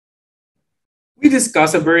we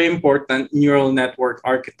discuss a very important neural network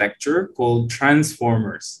architecture called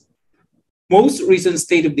transformers. Most recent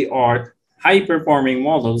state-of-the-art high-performing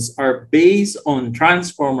models are based on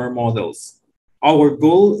transformer models. Our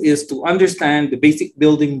goal is to understand the basic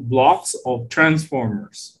building blocks of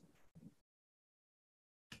transformers.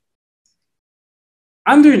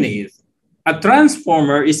 Underneath, a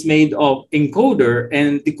transformer is made of encoder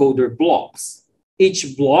and decoder blocks.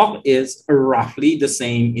 Each block is roughly the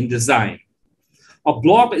same in design. A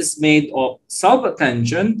block is made of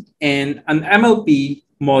self-attention and an MLP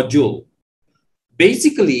module.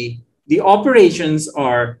 Basically, the operations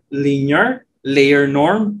are linear, layer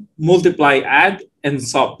norm, multiply add, and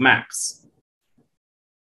softmax.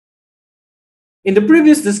 In the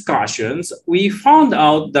previous discussions, we found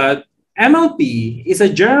out that MLP is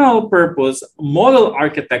a general purpose model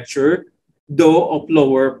architecture, though of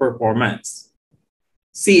lower performance.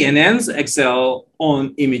 CNNs excel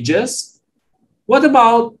on images. What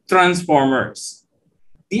about transformers?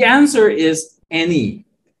 The answer is any.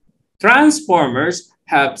 Transformers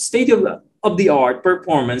have state-of-the-art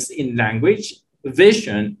performance in language,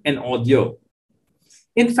 vision, and audio.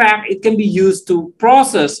 In fact, it can be used to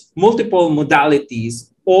process multiple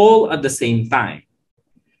modalities all at the same time.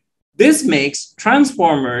 This makes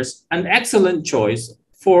transformers an excellent choice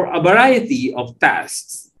for a variety of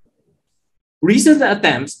tasks. Recent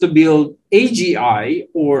attempts to build AGI,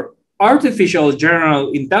 or artificial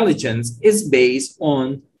general intelligence, is based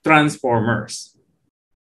on transformers.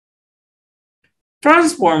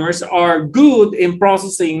 Transformers are good in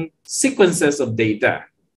processing sequences of data.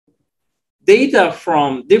 Data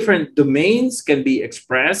from different domains can be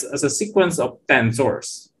expressed as a sequence of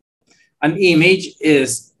tensors. An image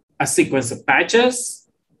is a sequence of patches.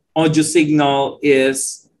 Audio signal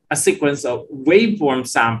is a sequence of waveform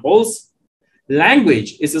samples.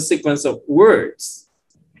 Language is a sequence of words.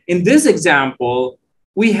 In this example,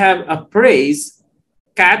 we have a phrase,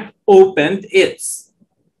 "cat opened its."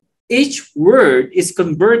 Each word is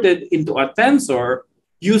converted into a tensor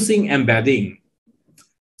using embedding.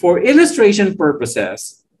 For illustration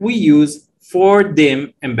purposes, we use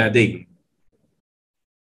 4-dim embedding.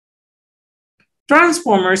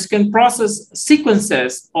 Transformers can process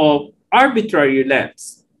sequences of arbitrary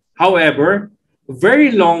lengths. However,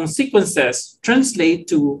 very long sequences translate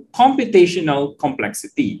to computational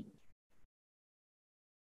complexity.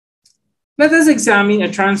 Let us examine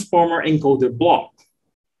a transformer encoder block.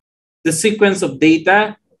 The sequence of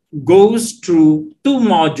data goes through two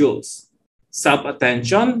modules,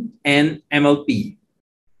 self-attention and MLP.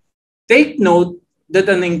 Take note that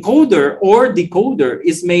an encoder or decoder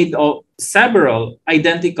is made of several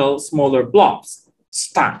identical smaller blocks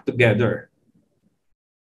stacked together.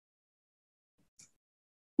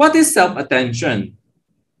 What is self-attention?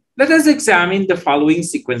 Let us examine the following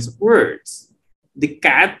sequence of words. The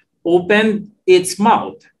cat opened its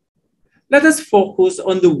mouth. Let us focus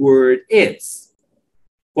on the word its.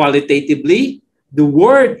 Qualitatively, the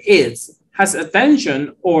word its has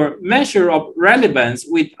attention or measure of relevance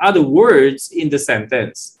with other words in the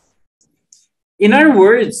sentence. In other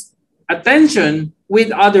words, attention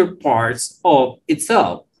with other parts of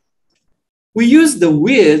itself. We use the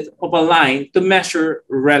width of a line to measure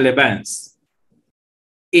relevance.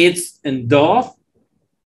 It's and dog,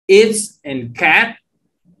 it's and cat,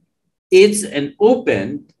 it's and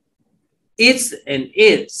opened, it's and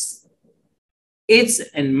it's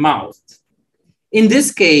and mouth. In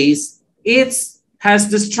this case, it has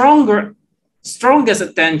the strongest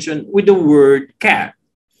attention with the word cat.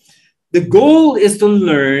 The goal is to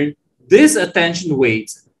learn these attention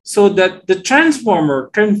weights so that the transformer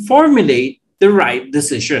can formulate the right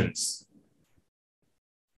decisions.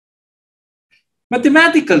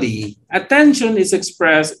 Mathematically, attention is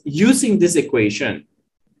expressed using this equation.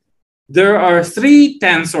 There are three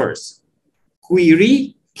tensors: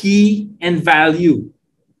 query, key, and value.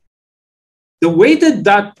 The weighted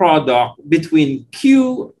dot product between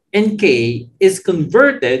Q and K is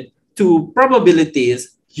converted to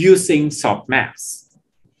probabilities using softmax.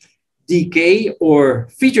 Decay, or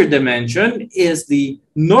feature dimension, is the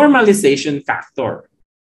normalization factor.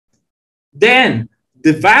 Then,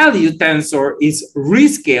 the value tensor is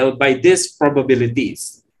rescaled by these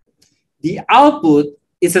probabilities. The output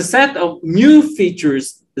is a set of new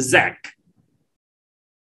features, ZEC.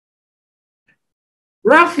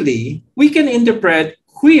 Roughly, we can interpret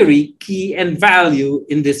query, key, and value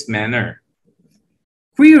in this manner.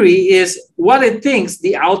 Query is what it thinks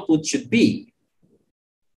the output should be.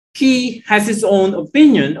 Key has its own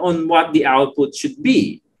opinion on what the output should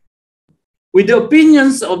be. With the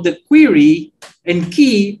opinions of the query and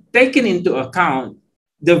key taken into account,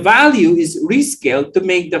 the value is rescaled to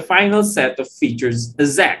make the final set of features a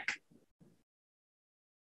ZEC.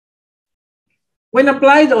 When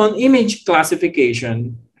applied on image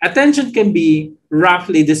classification, attention can be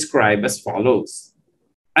roughly described as follows.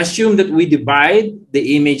 Assume that we divide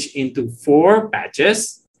the image into 4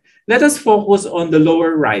 patches. Let us focus on the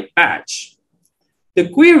lower right patch. The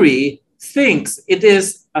query thinks it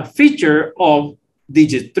is a feature of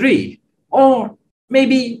digit 3 or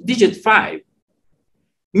maybe digit 5.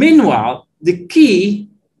 Meanwhile, the key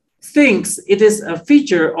thinks it is a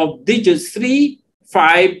feature of digits 3,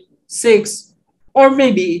 5, 6, or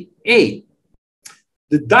maybe 8.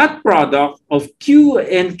 The dot product of Q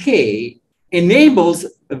and K enables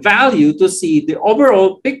a value to see the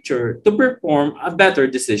overall picture to perform a better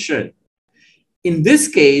decision. In this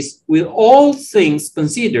case, with all things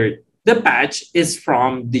considered, the patch is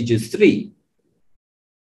from digit 3.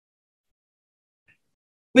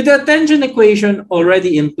 With the attention equation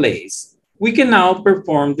already in place, we can now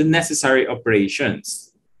perform the necessary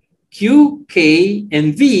operations. Q, K,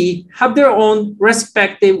 and V have their own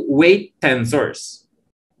respective weight tensors.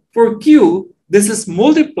 For Q, this is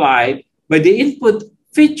multiplied by the input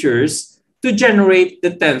features to generate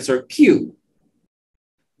the tensor Q.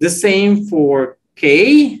 The same for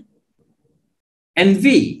K and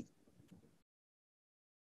V.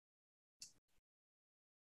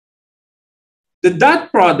 The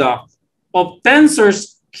dot product of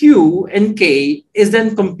tensors Q and K is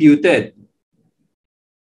then computed.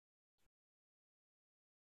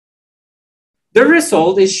 The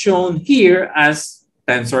result is shown here as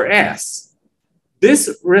tensor S.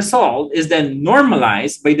 This result is then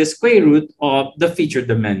normalized by the square root of the feature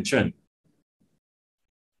dimension.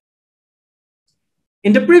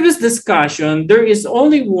 In the previous discussion, there is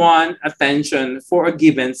only one attention for a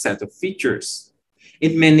given set of features.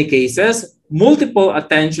 In many cases, multiple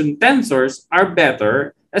attention tensors are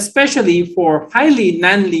better, especially for highly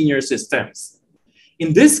nonlinear systems.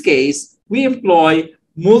 In this case, we employ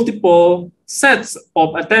multiple sets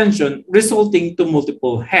of attention resulting to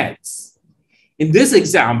multiple heads. In this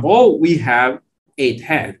example, we have 8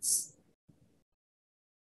 heads.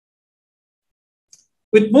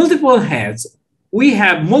 With multiple heads, we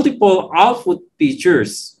have multiple output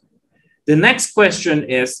features. The next question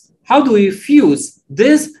is, how do we fuse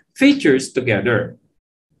these features together?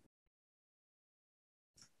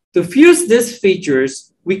 To fuse these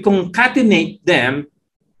features, we concatenate them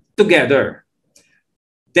together.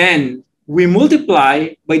 Then we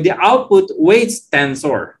multiply by the output weights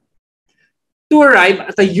tensor to arrive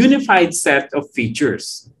at a unified set of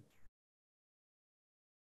features.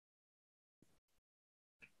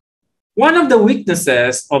 One of the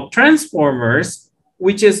weaknesses of transformers,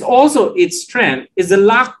 which is also its strength, is the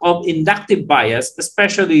lack of inductive bias,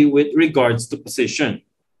 especially with regards to position.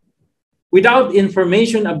 Without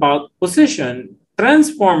information about position,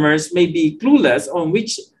 transformers may be clueless on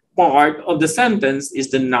which part of the sentence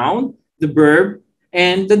is the noun, the verb,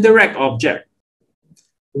 and the direct object.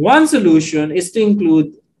 One solution is to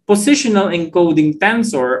include positional encoding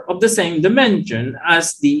tensor of the same dimension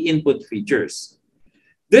as the input features.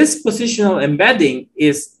 This positional embedding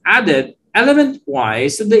is added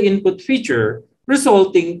element-wise to the input feature,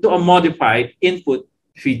 resulting to a modified input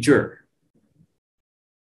feature.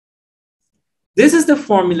 This is the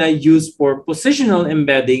formula used for positional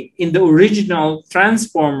embedding in the original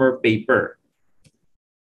transformer paper.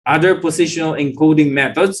 Other positional encoding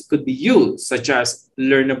methods could be used, such as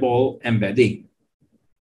learnable embedding.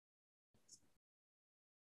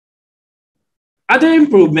 Other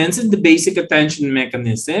improvements in the basic attention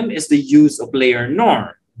mechanism is the use of layer norm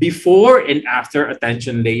before and after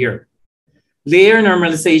attention layer. Layer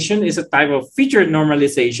normalization is a type of feature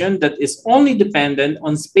normalization that is only dependent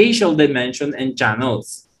on spatial dimension and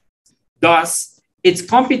channels. Thus, its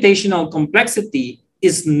computational complexity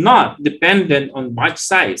is not dependent on batch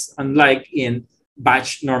size, unlike in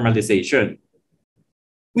batch normalization.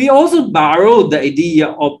 We also borrowed the idea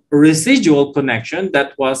of residual connection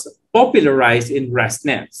that was popularized in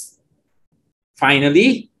ResNets.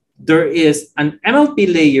 Finally, there is an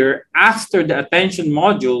MLP layer after the attention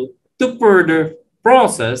module to further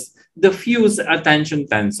process the fused attention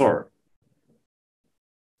tensor.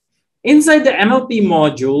 Inside the MLP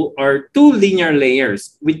module are 2 linear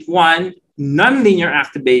layers with 1 nonlinear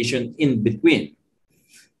activation in between.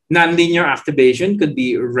 Nonlinear activation could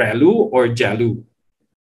be ReLU or JeLU.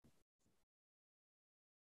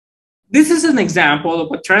 This is an example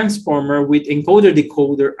of a transformer with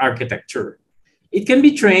encoder-decoder architecture. It can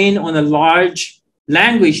be trained on a large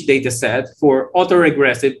language dataset for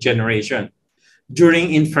autoregressive generation.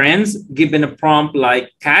 During inference, given a prompt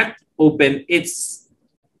like cat, open its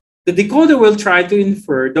The decoder will try to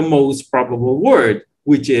infer the most probable word,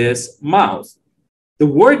 which is mouth. The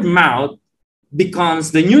word mouth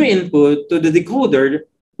becomes the new input to the decoder,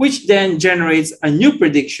 which then generates a new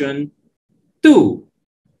prediction, 2.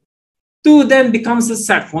 2 then becomes the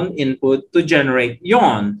second input to generate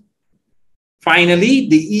yawn. Finally,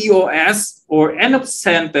 the EOS or end of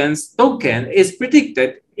sentence token is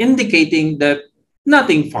predicted, indicating that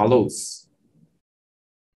nothing follows.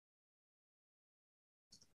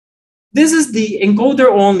 This is the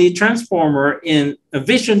encoder-only transformer in a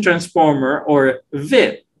vision transformer or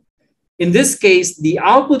VIP. In this case, the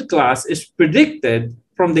output class is predicted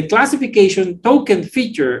from the classification token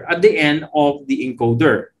feature at the end of the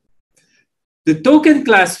encoder. The token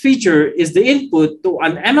class feature is the input to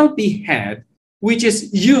an NLP head, which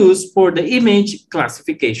is used for the image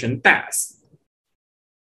classification task.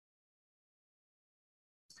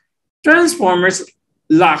 Transformers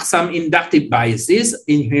lack some inductive biases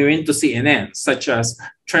inherent to CNN, such as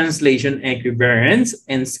translation equivariance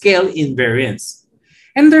and scale invariance,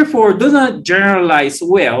 and therefore do not generalize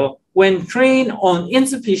well when trained on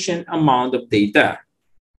insufficient amount of data.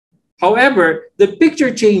 However, the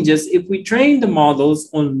picture changes if we train the models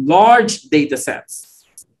on large data sets.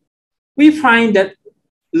 We find that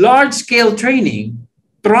large-scale training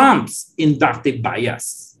trumps inductive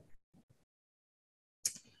bias.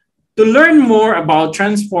 To learn more about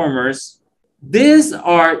transformers, these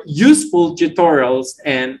are useful tutorials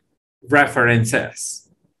and references.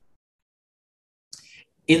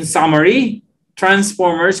 In summary,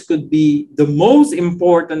 transformers could be the most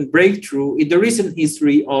important breakthrough in the recent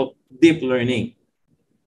history of deep learning.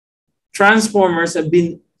 Transformers have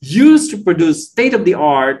been used to produce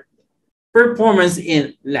state-of-the-art performance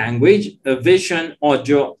in language, vision,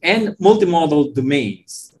 audio, and multimodal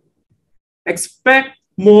domains. Expect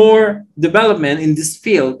more development in this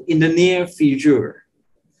field in the near future.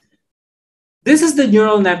 This is the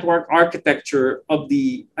neural network architecture of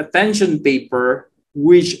the attention paper,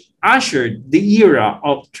 which ushered the era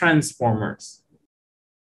of transformers.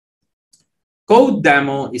 Code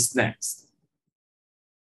demo is next.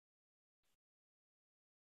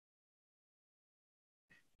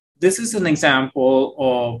 This is an example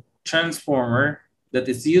of transformer that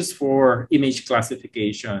is used for image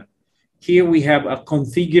classification. Here we have a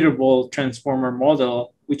configurable transformer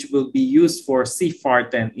model which will be used for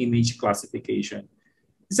CFAR10 image classification.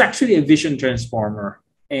 It's actually a vision transformer,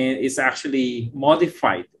 and it's actually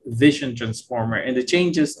modified vision transformer. And the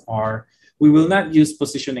changes are, we will not use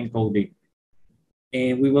position encoding,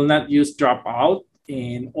 and we will not use dropout,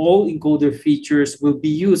 and all encoder features will be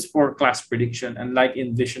used for class prediction, unlike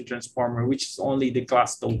in vision transformer, which is only the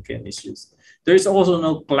class token is used. There's also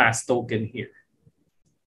no class token here.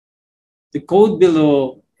 The code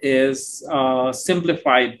below is a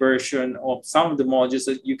simplified version of some of the modules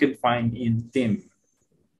that you can find in TIM.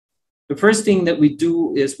 The first thing that we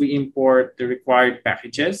do is we import the required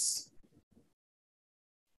packages.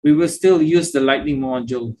 We will still use the Lightning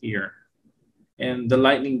module here and the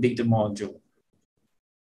Lightning data module.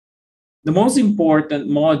 The most important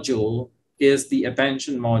module is the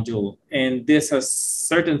attention module, and this has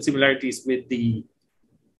certain similarities with the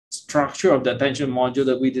structure of the attention module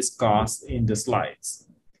that we discussed in the slides.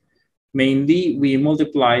 Mainly, we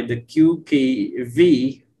multiply the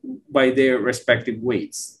QKV by their respective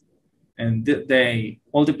weights. And the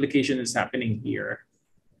multiplication is happening here.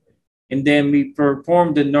 And then we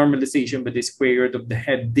perform the normalization by the square root of the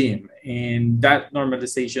head dim. And that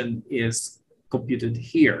normalization is computed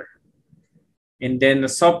here. And then the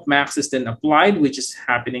softmax is then applied, which is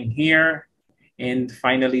happening here. And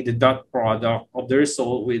finally, the dot product of the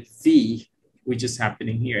result with V, which is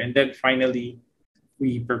happening here. And then finally,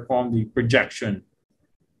 we perform the projection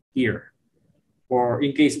here, or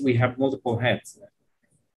in case we have multiple heads.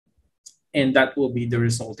 And that will be the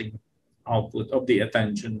resulting output of the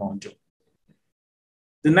attention module.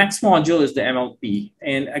 The next module is the MLP.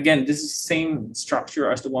 And again, this is the same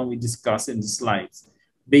structure as the one we discussed in the slides.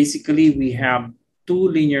 Basically, we have two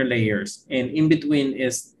linear layers, and in between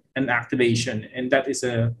is an activation, and that is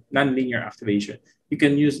a nonlinear activation. You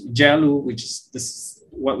can use GELU, which is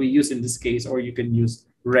what we use in this case, or you can use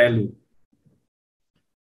ReLU.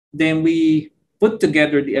 Then we put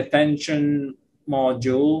together the attention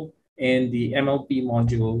module and the MLP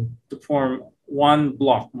module to form one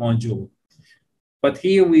block module. But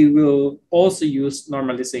here we will also use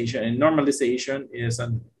normalization, and normalization is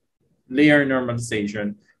a layer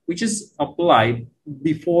normalization, which is applied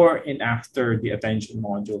before and after the attention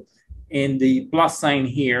module. And the plus sign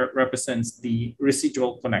here represents the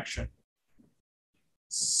residual connection.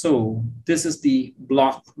 So this is the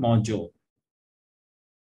block module.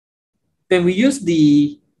 Then we use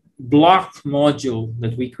the block module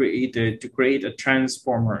that we created to create a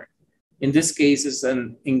transformer. In this case, it's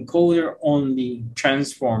an encoder-only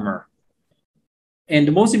transformer. And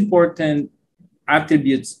the most important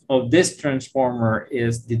attributes of this transformer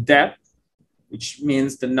is the depth, which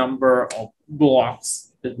means the number of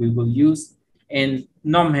blocks that we will use, and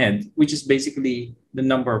num head, which is basically the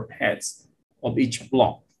number of heads of each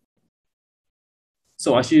block.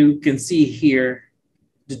 So as you can see here,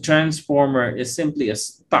 the transformer is simply a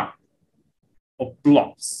stack of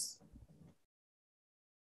blocks.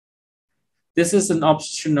 This is an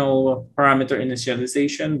optional parameter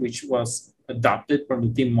initialization, which was adopted from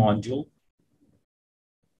the theme module.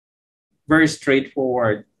 Very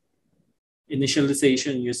straightforward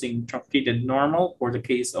initialization using truncated normal for the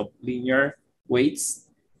case of linear weights.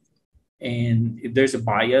 And if there's a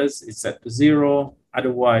bias, it's set to 0.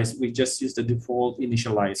 Otherwise, we just use the default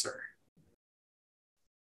initializer.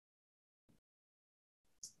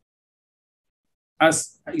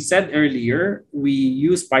 As I said earlier, we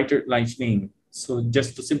use PyTorch Lightning. So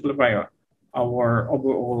just to simplify our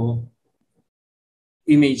overall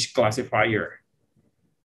image classifier.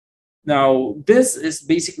 Now, this is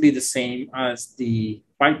basically the same as the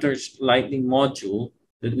PyTorch Lightning module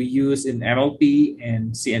that we use in MLP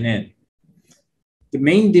and CNN. The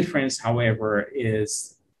main difference, however,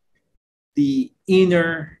 is the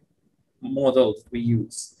inner model that we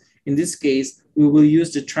use. In this case, we will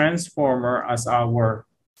use the transformer as our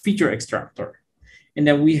feature extractor. And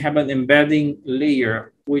then we have an embedding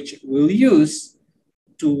layer, which we'll use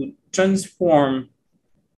to transform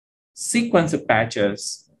sequence of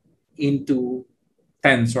patches into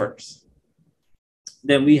tensors.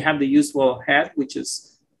 Then we have the usual head, which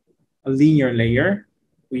is a linear layer.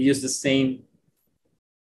 We use the same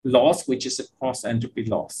loss, which is a cost entropy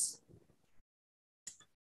loss.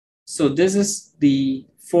 So this is the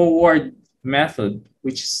forward method,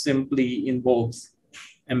 which simply involves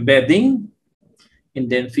embedding, and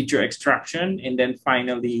then feature extraction, and then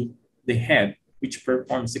finally the head, which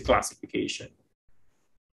performs the classification.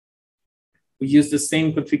 We use the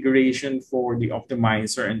same configuration for the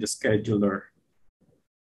optimizer and the scheduler.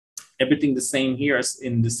 Everything the same here as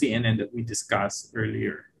in the CNN that we discussed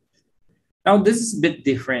earlier. Now, this is a bit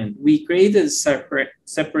different. We created a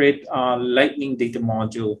separate Lightning data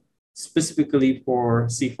module specifically for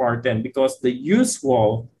CFAR10 because the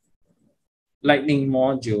usual Lightning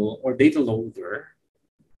module or data loader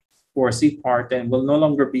for CFAR10 will no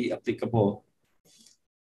longer be applicable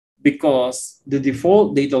because the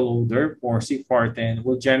default data loader for CFAR10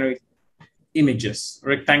 will generate images,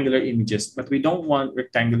 rectangular images, but we don't want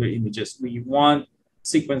rectangular images. We want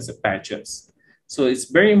sequence of patches. So it's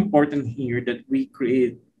very important here that we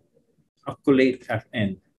create a collate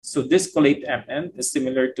FN. So this collate FN is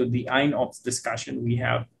similar to the INOPS discussion we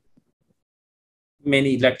have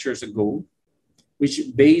many lectures ago, which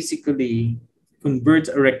basically converts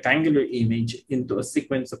a rectangular image into a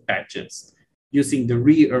sequence of patches using the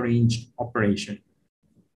rearrange operation.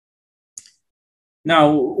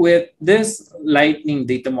 Now, with this Lightning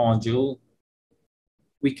data module,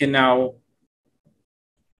 we can now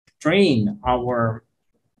train our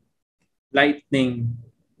Lightning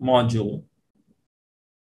module.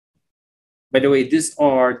 By the way, these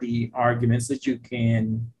are the arguments that you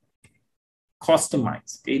can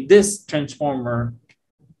customize. Okay? This transformer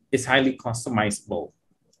is highly customizable.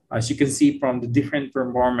 As you can see from the different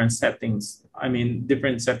performance settings,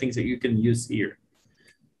 different settings that you can use here.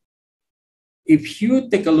 If you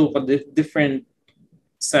take a look at the different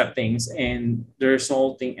settings and the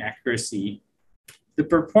resulting accuracy, the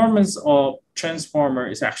performance of transformer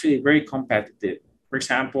is actually very competitive. For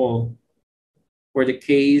example, for the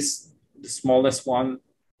case, the smallest one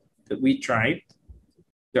that we tried,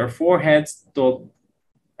 there are 4 heads total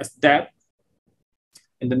as depth,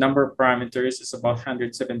 and the number of parameters is about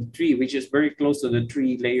 173, which is very close to the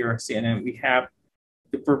 3-layer CNN. We have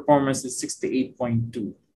the performance is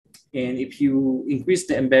 68.2. And if you increase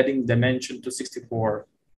the embedding dimension to 64,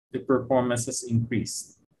 the performance has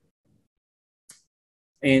increased.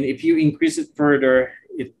 And if you increase it further,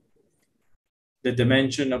 the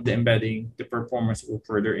dimension of the embedding, the performance will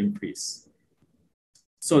further increase.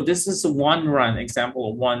 So this is a one run, example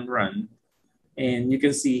of one run. And you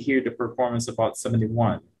can see here the performance about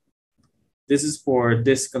 71. This is for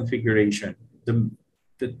this configuration,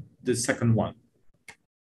 the second one.